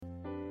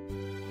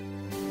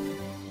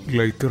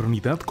La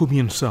eternidad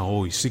comienza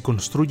hoy si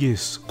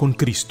construyes con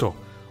Cristo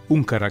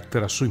un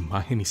carácter a su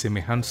imagen y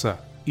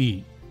semejanza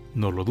y,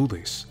 no lo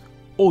dudes,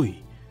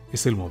 hoy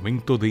es el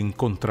momento de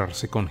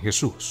encontrarse con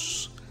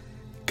Jesús.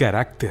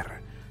 Carácter,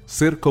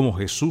 ser como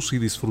Jesús y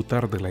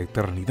disfrutar de la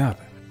eternidad.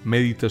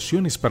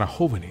 Meditaciones para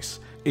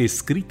jóvenes,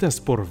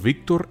 escritas por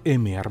Víctor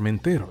M.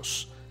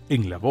 Armenteros,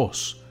 en la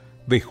voz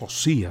de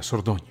Josías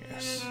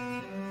Ordóñez.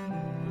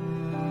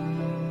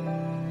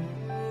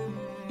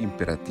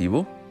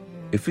 Imperativo.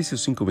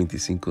 Efesios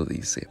 5:25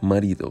 dice: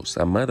 Maridos,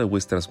 amad a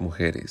vuestras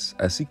mujeres,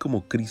 así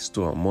como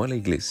Cristo amó a la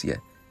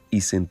iglesia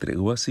y se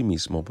entregó a sí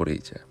mismo por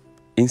ella.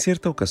 En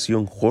cierta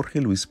ocasión,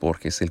 Jorge Luis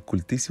Borges, el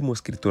cultísimo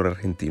escritor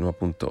argentino,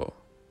 apuntó: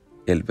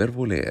 el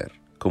verbo leer,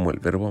 como el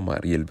verbo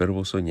amar y el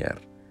verbo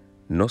soñar,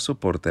 no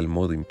soporta el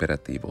modo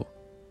imperativo.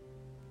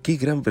 ¡Qué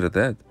gran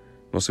verdad!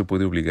 No se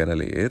puede obligar a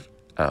leer,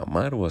 a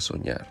amar o a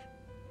soñar.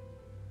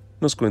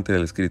 Nos cuenta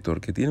el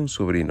escritor que tiene un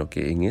sobrino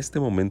que en este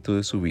momento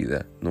de su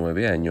vida,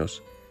 9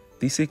 años,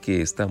 dice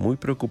que está muy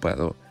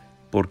preocupado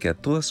porque a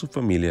toda su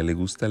familia le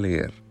gusta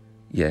leer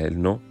y a él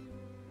no.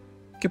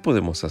 ¿Qué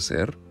podemos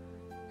hacer?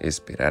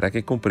 Esperar a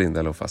que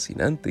comprenda lo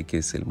fascinante que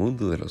es el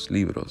mundo de los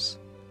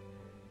libros.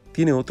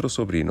 Tiene otros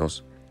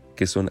sobrinos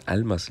que son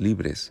almas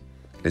libres.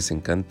 Les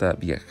encanta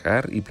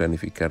viajar y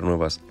planificar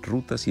nuevas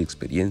rutas y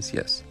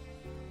experiencias.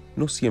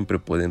 No siempre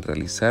pueden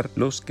realizar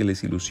los que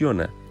les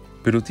ilusiona,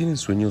 pero tienen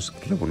sueños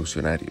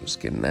revolucionarios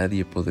que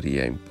nadie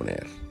podría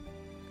imponer.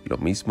 Lo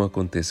mismo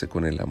acontece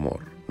con el amor.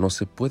 No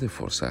se puede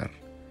forzar,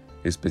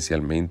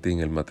 especialmente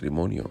en el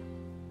matrimonio.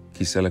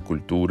 Quizá la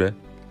cultura,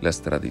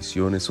 las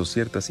tradiciones o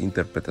ciertas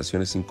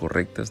interpretaciones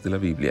incorrectas de la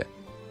Biblia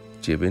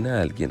lleven a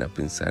alguien a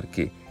pensar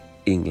que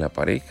en la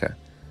pareja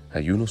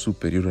hay uno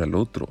superior al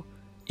otro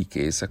y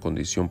que esa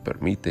condición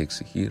permite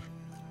exigir.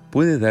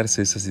 Puede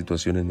darse esa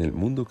situación en el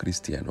mundo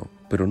cristiano,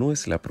 pero no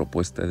es la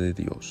propuesta de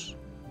Dios.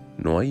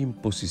 No hay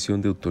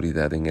imposición de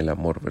autoridad en el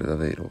amor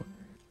verdadero,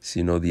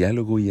 sino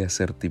diálogo y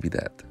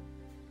asertividad.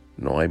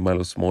 No hay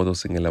malos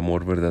modos en el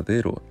amor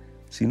verdadero,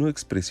 sino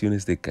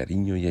expresiones de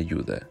cariño y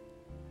ayuda.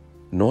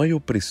 No hay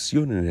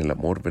opresión en el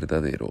amor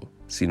verdadero,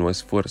 sino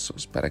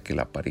esfuerzos para que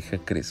la pareja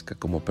crezca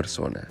como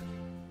persona.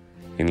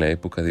 En la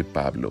época de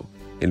Pablo,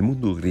 el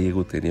mundo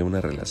griego tenía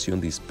una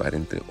relación dispar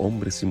entre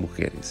hombres y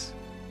mujeres.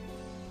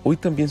 Hoy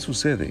también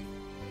sucede,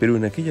 pero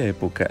en aquella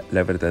época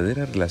la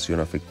verdadera relación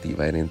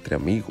afectiva era entre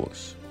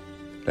amigos.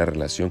 La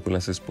relación con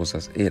las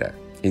esposas era,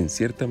 en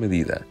cierta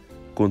medida,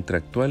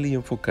 contractual y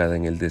enfocada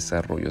en el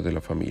desarrollo de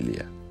la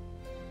familia.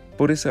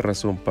 Por esa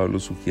razón, Pablo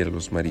sugiere a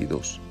los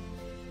maridos: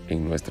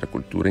 en nuestra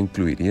cultura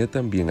incluiría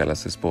también a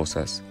las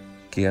esposas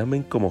que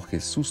amen como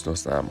Jesús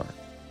nos ama.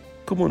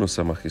 ¿Cómo nos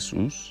ama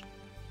Jesús?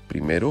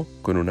 Primero,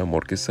 con un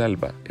amor que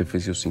salva,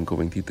 Efesios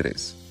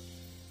 5:23.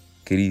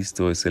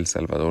 Cristo es el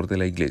Salvador de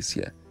la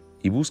iglesia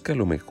y busca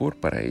lo mejor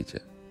para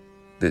ella.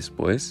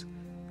 Después,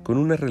 con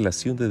una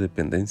relación de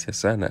dependencia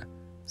sana,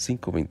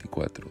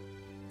 5:24.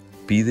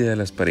 Pide a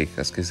las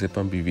parejas que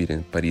sepan vivir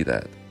en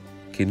paridad,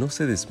 que no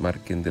se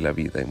desmarquen de la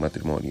vida en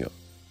matrimonio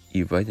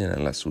y vayan a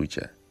la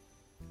suya.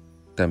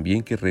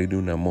 También que reine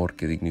un amor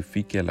que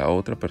dignifique a la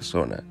otra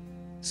persona,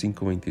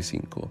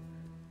 5:25,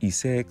 y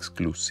sea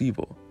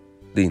exclusivo,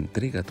 de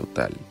entrega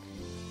total.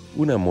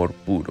 Un amor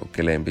puro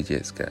que la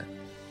embellezca,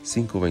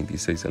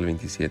 5:26 al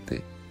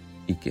 27,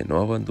 y que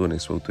no abandone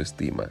su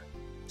autoestima,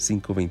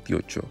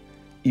 5:28,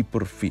 y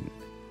por fin,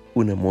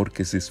 un amor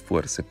que se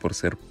esfuerce por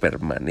ser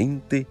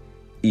permanente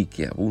y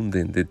que abunde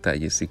en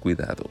detalles y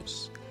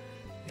cuidados.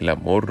 El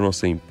amor no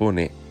se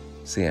impone,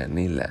 se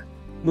anhela,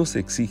 no se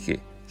exige,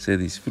 se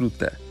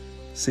disfruta,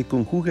 se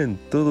conjuga en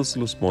todos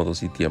los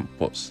modos y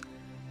tiempos,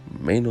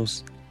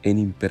 menos en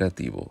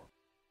imperativo.